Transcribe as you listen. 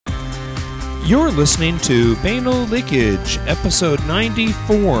You're listening to Banal Leakage, episode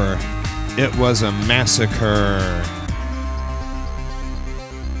 94. It was a massacre.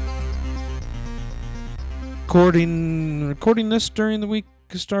 Recording this during the week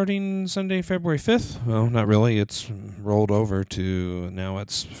starting Sunday, February 5th. Well, not really. It's rolled over to now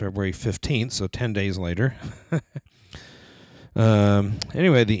it's February 15th, so 10 days later.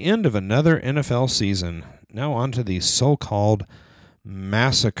 Anyway, the end of another NFL season. Now on to these so-called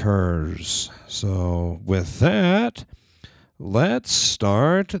massacres. So with that, let's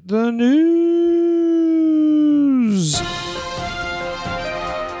start the news.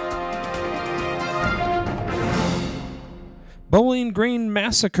 Bowling Green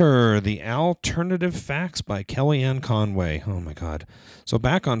Massacre, The Alternative Facts by Kellyanne Conway. Oh my God. So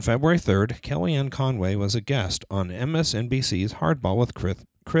back on February 3rd, Kellyanne Conway was a guest on MSNBC's Hardball with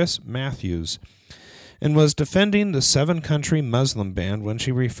Chris Matthews and was defending the 7-country Muslim ban when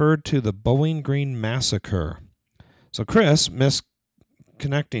she referred to the Bowling Green Massacre. So Chris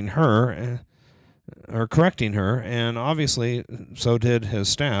correcting her, and obviously so did his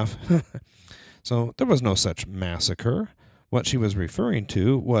staff. So there was no such massacre. What she was referring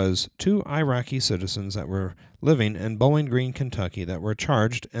to was 2 Iraqi citizens that were living in Bowling Green, Kentucky, that were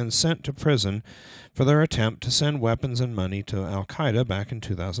charged and sent to prison for their attempt to send weapons and money to Al-Qaeda back in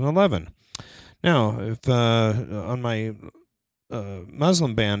 2011. Now, if on my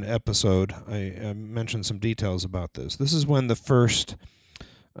Muslim ban episode, I mentioned some details about this. This is when the first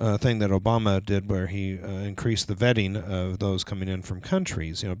thing that Obama did where he increased the vetting of those coming in from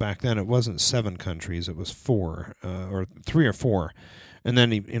countries. You know, back then it wasn't 7 countries, it was 4 or 3 or 4. And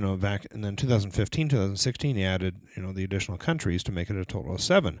then back and then 2015, 2016 he added, the additional countries to make it a total of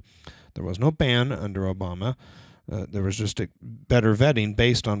 7. There was no ban under Obama. There was just a better vetting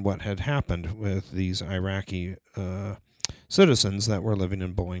based on what had happened with these Iraqi citizens that were living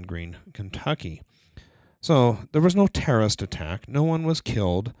in Bowling Green, Kentucky. So there was no terrorist attack. No one was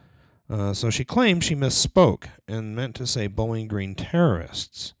killed. So she claimed she misspoke and meant to say Bowling Green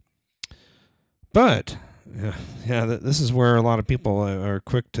terrorists. But this is where a lot of people are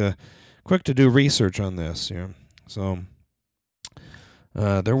quick to do research on this. So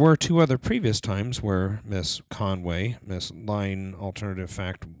there were 2 other previous times where Miss Conway, Miss lying alternative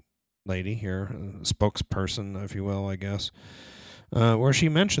fact lady here, spokesperson, if you will, I guess, where she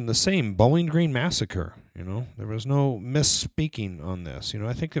mentioned the same Bowling Green Massacre. There was no misspeaking on this.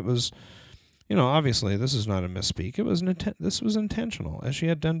 I think it was, obviously this is not a misspeak. This was intentional, as she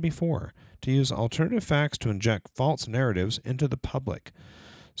had done before, to use alternative facts to inject false narratives into the public.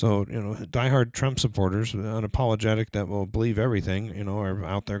 So, diehard Trump supporters, unapologetic, that will believe everything, are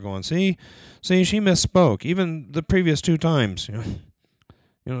out there going, see, she misspoke. Even the previous 2 times,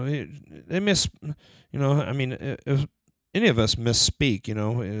 they miss, if any of us misspeak,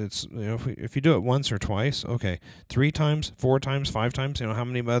 it's, if you do it once or twice, okay, 3 times, 4 times, 5 times, how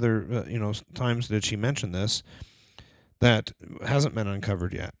many other, times did she mention this that hasn't been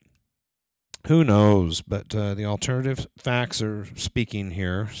uncovered yet? Who knows? But the alternative facts are speaking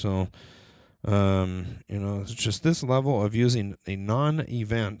here. So, it's just this level of using a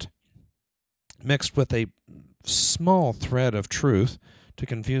non-event mixed with a small thread of truth to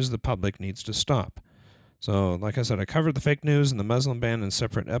confuse the public needs to stop. So, like I said, I covered the fake news and the Muslim ban in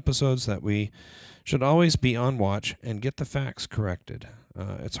separate episodes that we should always be on watch and get the facts corrected.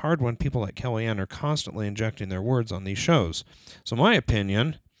 It's hard when people like Kellyanne are constantly injecting their words on these shows. So my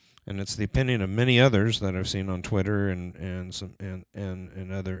opinion, and it's the opinion of many others that I've seen on Twitter and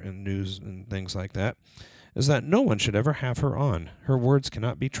other news and things like that, is that no one should ever have her on. Her words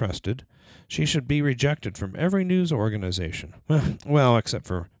cannot be trusted. She should be rejected from every news organization. Well, except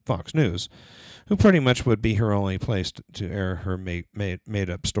for Fox News, who pretty much would be her only place to air her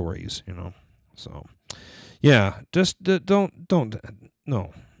made-up stories, So, yeah, just don't,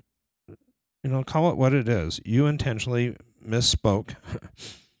 no. Call it what it is. You intentionally misspoke.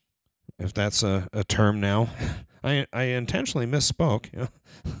 If that's a term now. I intentionally misspoke.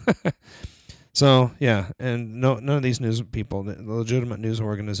 So, yeah, and none of these news people, the legitimate news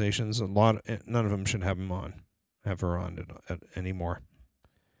organizations, none of them should have her on anymore.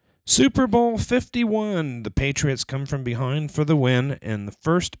 Super Bowl 51. The Patriots come from behind for the win and the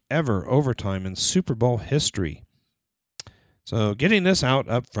first ever overtime in Super Bowl history. So, getting this out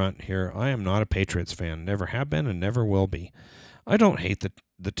up front here, I am not a Patriots fan. Never have been and never will be. I don't hate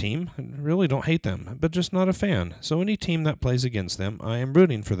the team. I really don't hate them, but just not a fan. So any team that plays against them, I am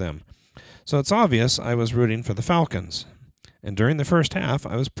rooting for them. So it's obvious I was rooting for the Falcons. And during the first half,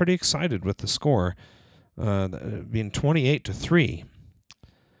 I was pretty excited with the score being 28-3.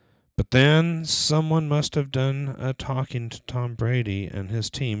 But then someone must have done a talking to Tom Brady and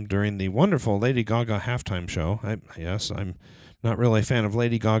his team during the wonderful Lady Gaga halftime show. Yes, I'm not really a fan of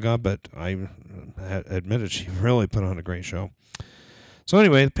Lady Gaga, but I admitted she really put on a great show. So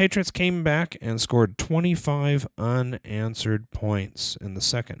anyway, the Patriots came back and scored 25 unanswered points in the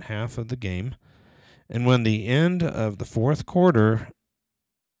second half of the game. And when the end of the fourth quarter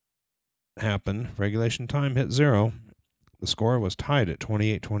happened, regulation time hit 0, the score was tied at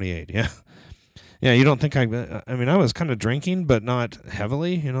 28-28. Yeah. Yeah, you don't think I mean, I was kind of drinking, but not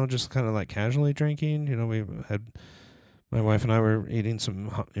heavily, just kind of like casually drinking. We had, my wife and I were eating some,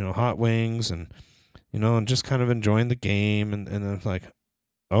 hot wings and, and just kind of enjoying the game. And it's like,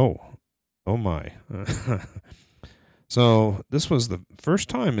 oh my. So this was the first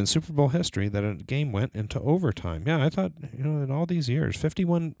time in Super Bowl history that a game went into overtime. Yeah, I thought, in all these years,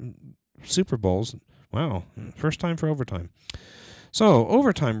 51 Super Bowls, wow, first time for overtime. So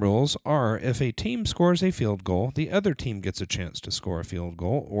overtime rules are if a team scores a field goal, the other team gets a chance to score a field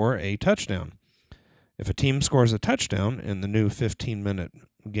goal or a touchdown. If a team scores a touchdown in the new 15-minute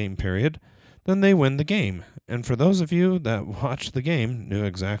game period, then they win the game. And for those of you that watched the game, knew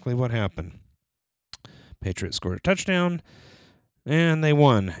exactly what happened. Patriots scored a touchdown, and they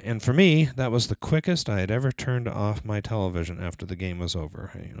won. And for me, that was the quickest I had ever turned off my television after the game was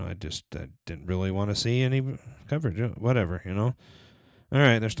over. I didn't really want to see any coverage, whatever, All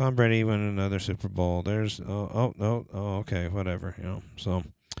right, there's Tom Brady winning another Super Bowl. There's, okay, whatever, So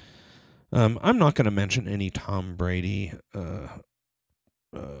I'm not going to mention any Tom Brady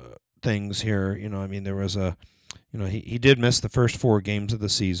things here. There was a, he did miss the first 4 games of the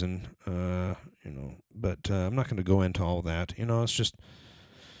season, but I'm not going to go into all that. It's just,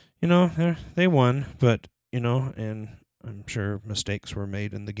 they won, but, and I'm sure mistakes were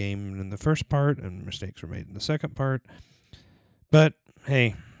made in the game in the first part and mistakes were made in the second part. But,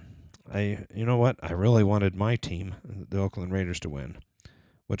 hey, you know what? I really wanted my team, the Oakland Raiders, to win,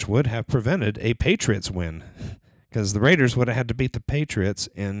 which would have prevented a Patriots win. Because the Raiders would have had to beat the Patriots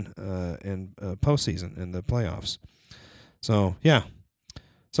in postseason, in the playoffs. So, yeah.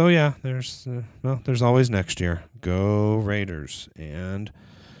 There's always next year. Go Raiders. And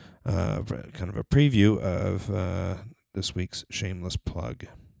kind of a preview of this week's shameless plug.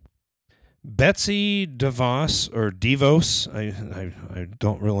 Betsy DeVos, or DeVos, I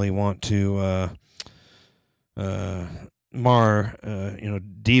don't really want to mar,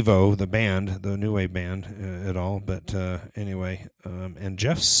 Devo, the band, the New Wave band, at all. But anyway, and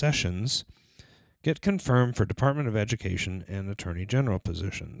Jeff Sessions get confirmed for Department of Education and Attorney General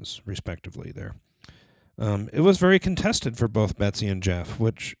positions, respectively, there. It was very contested for both Betsy and Jeff,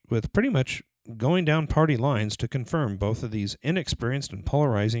 with pretty much going down party lines to confirm both of these inexperienced and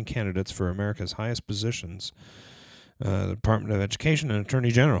polarizing candidates for America's highest positions, the Department of Education and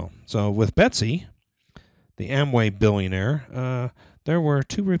Attorney General. So with Betsy, the Amway billionaire, there were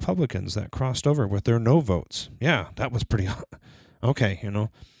 2 Republicans that crossed over with their no votes. Yeah, that was pretty okay,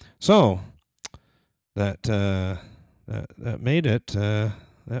 So that made it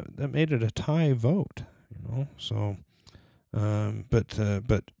that made it a tie vote, So,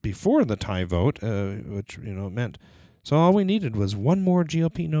 but before the tie vote, which meant, so all we needed was one more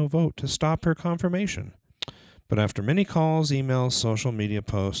GOP no vote to stop her confirmation. But after many calls, emails, social media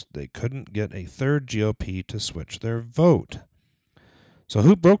posts, they couldn't get a third GOP to switch their vote. So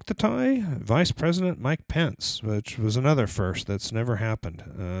who broke the tie? Vice President Mike Pence, which was another first that's never happened.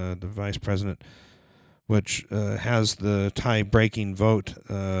 The Vice President, which has the tie-breaking vote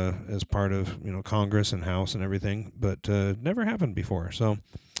as part of Congress and House and everything, but never happened before. So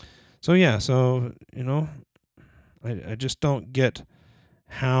I just don't get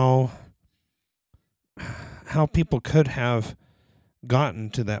how people could have gotten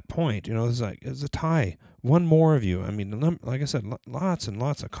to that point. It's a tie. One more of you. I mean, like I said, lots and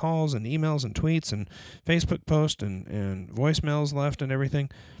lots of calls and emails and tweets and Facebook posts and voicemails left and everything.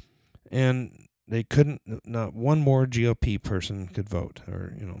 And they couldn't, not one more GOP person could vote.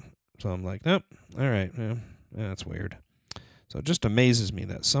 So I'm like, nope, all right, yeah, that's weird. So it just amazes me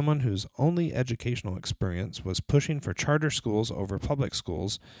that someone whose only educational experience was pushing for charter schools over public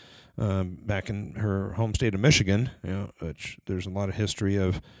schools, back in her home state of Michigan, which there's a lot of history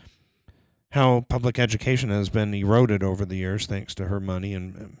of how public education has been eroded over the years thanks to her money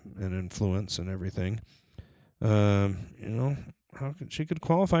and influence and everything. she could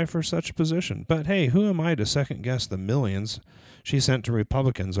qualify for such a position. But hey, who am I to second guess the millions she sent to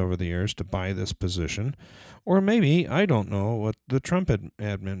Republicans over the years to buy this position? Or maybe, I don't know, what the Trump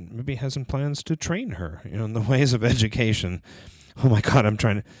admin maybe has in plans to train her, in the ways of education. Oh my God,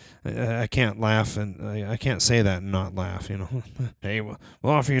 I can't laugh, and I can't say that and not laugh, Hey, we'll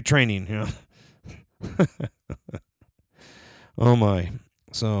offer you training, Oh my.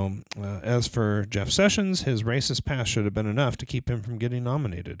 So, as for Jeff Sessions, his racist past should have been enough to keep him from getting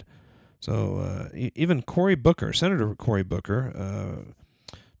nominated. So, even Senator Cory Booker,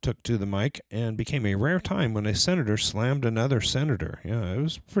 took to the mic and became a rare time when a senator slammed another senator. Yeah, it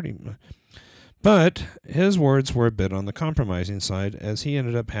was pretty. But his words were a bit on the compromising side, as he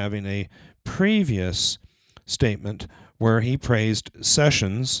ended up having a previous statement where he praised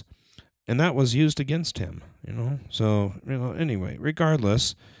Sessions, and that was used against him, So, anyway,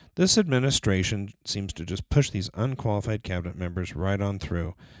 regardless, this administration seems to just push these unqualified cabinet members right on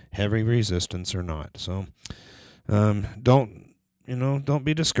through, heavy resistance or not. So, don't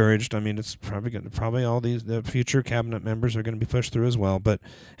be discouraged. I mean, it's probably all the future cabinet members are going to be pushed through as well. But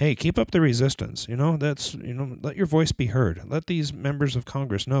hey, keep up the resistance. Let your voice be heard. Let these members of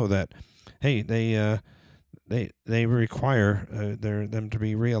Congress know that, hey, they require them to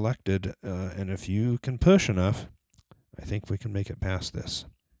be reelected, and if you can push enough, I think we can make it past this.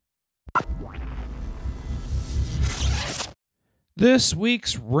 This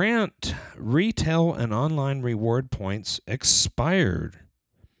week's rant: retail and online reward points expired.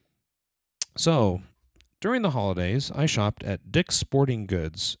 So, during the holidays, I shopped at Dick's Sporting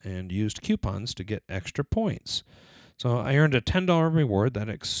Goods and used coupons to get extra points. So I earned a $10 reward that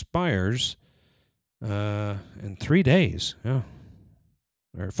expires in 3 days. Yeah.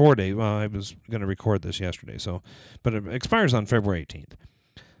 Or 4 days. Well, I was going to record this yesterday, but it expires on February 18th.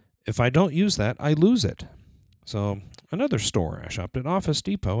 If I don't use that, I lose it. So, another store. I shopped at Office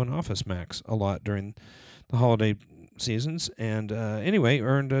Depot and Office Max a lot during the holiday seasons, and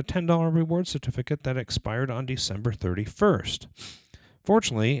earned a $10 reward certificate that expired on December 31st.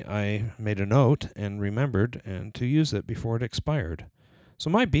 Fortunately, I made a note and remembered to use it before it expired. So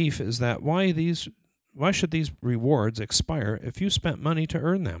my beef is that why should these rewards expire if you spent money to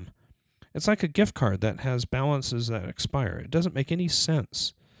earn them? It's like a gift card that has balances that expire. It doesn't make any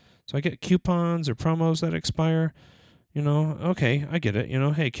sense. So I get coupons or promos that expire. Okay, I get it.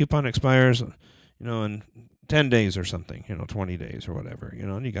 Hey, coupon expires, in 10 days or something, 20 days or whatever,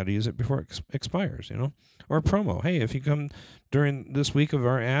 and you got to use it before it expires, Or a promo. Hey, if you come during this week of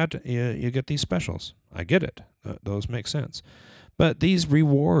our ad, you get these specials. I get it. Those make sense. But these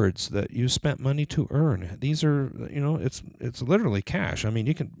rewards that you spent money to earn, these are, it's literally cash. I mean,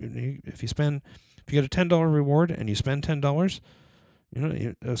 if you get a $10 reward and you spend $10,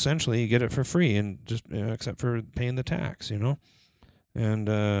 essentially you get it for free, and just except for paying the tax, and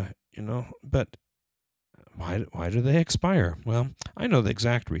but why do they expire? Well, I know the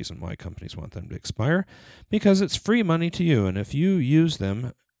exact reason why companies want them to expire, because it's free money to you, and if you use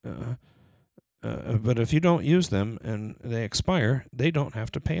them, but if you don't use them and they expire, they don't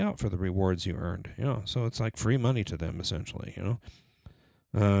have to pay out for the rewards you earned, so it's like free money to them essentially,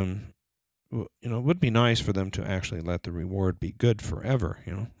 it would be nice for them to actually let the reward be good forever,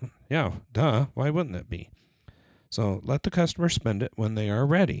 Yeah, duh. Why wouldn't it be? So let the customer spend it when they are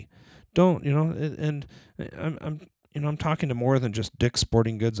ready. Don't, and I'm talking to more than just Dick's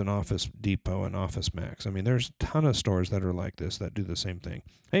Sporting Goods and Office Depot and Office Max. I mean, there's a ton of stores that are like this that do the same thing.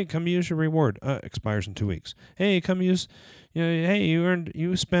 Hey, come use your reward. Expires in 2 weeks. Hey, come use, hey,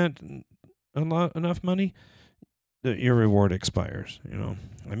 you spent enough money. Your reward expires,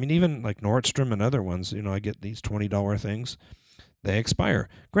 I mean, even like Nordstrom and other ones, I get these $20 things. They expire.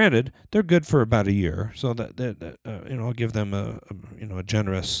 Granted, they're good for about a year, so that I'll give them a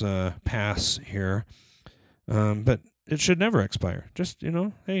generous pass here. But it should never expire. Just,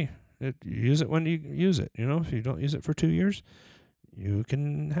 hey, use it when you use it. If you don't use it for 2 years, you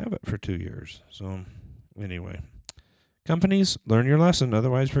can have it for 2 years. So anyway, companies, learn your lesson.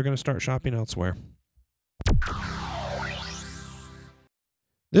 Otherwise, we're going to start shopping elsewhere.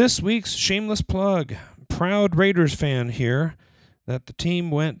 This week's shameless plug. Proud Raiders fan here, that the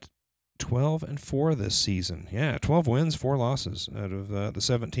team went 12-4 this season. Yeah, 12 wins, 4 losses out of the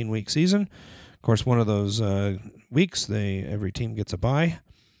 17-week season. Of course, one of those weeks, every team gets a bye.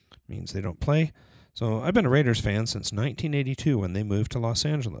 Means they don't play. So I've been a Raiders fan since 1982 when they moved to Los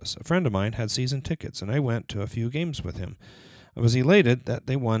Angeles. A friend of mine had season tickets, and I went to a few games with him. I was elated that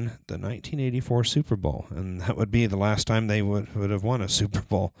they won the 1984 Super Bowl, and that would be the last time they would have won a Super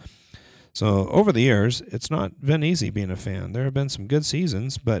Bowl. So over the years, it's not been easy being a fan. There have been some good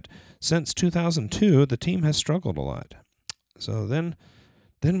seasons, but since 2002, the team has struggled a lot. So then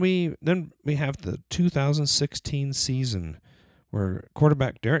we have the 2016 season where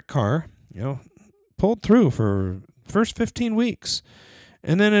quarterback Derek Carr, pulled through for first 15 weeks.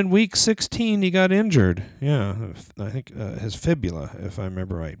 And then in week 16, he got injured. Yeah, I think his fibula, if I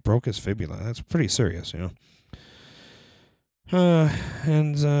remember right, broke his fibula. That's pretty serious,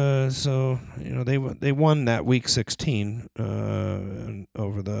 So they won that week 16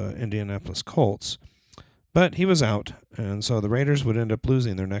 over the Indianapolis Colts, but he was out, and so the Raiders would end up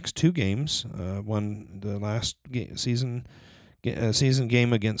losing their next 2 games. Won the last season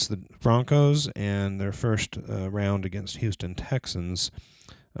game against the Broncos and their first round against Houston Texans,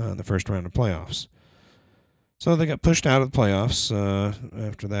 the first round of playoffs. So they got pushed out of the playoffs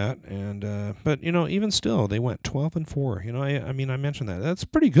after that, and but even still they went 12-4. I mentioned that. That's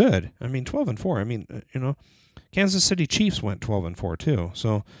pretty good. 12-4. Kansas City Chiefs went 12-4 too.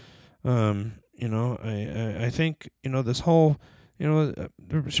 So I think this whole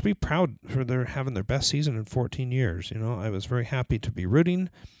they should be proud for their having their best season in 14 years. I was very happy to be rooting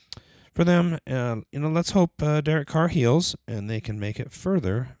for them. Let's hope Derek Carr heals and they can make it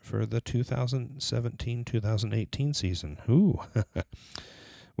further for the 2017-2018 season. Ooh,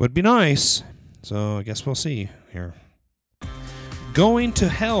 would be nice. So I guess we'll see here. Going to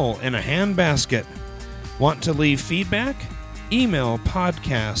hell in a handbasket. Want to leave feedback? Email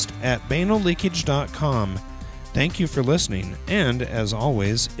podcast@banalleakage.com. Thank you for listening, and as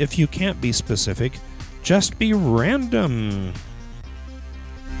always, if you can't be specific, just be random.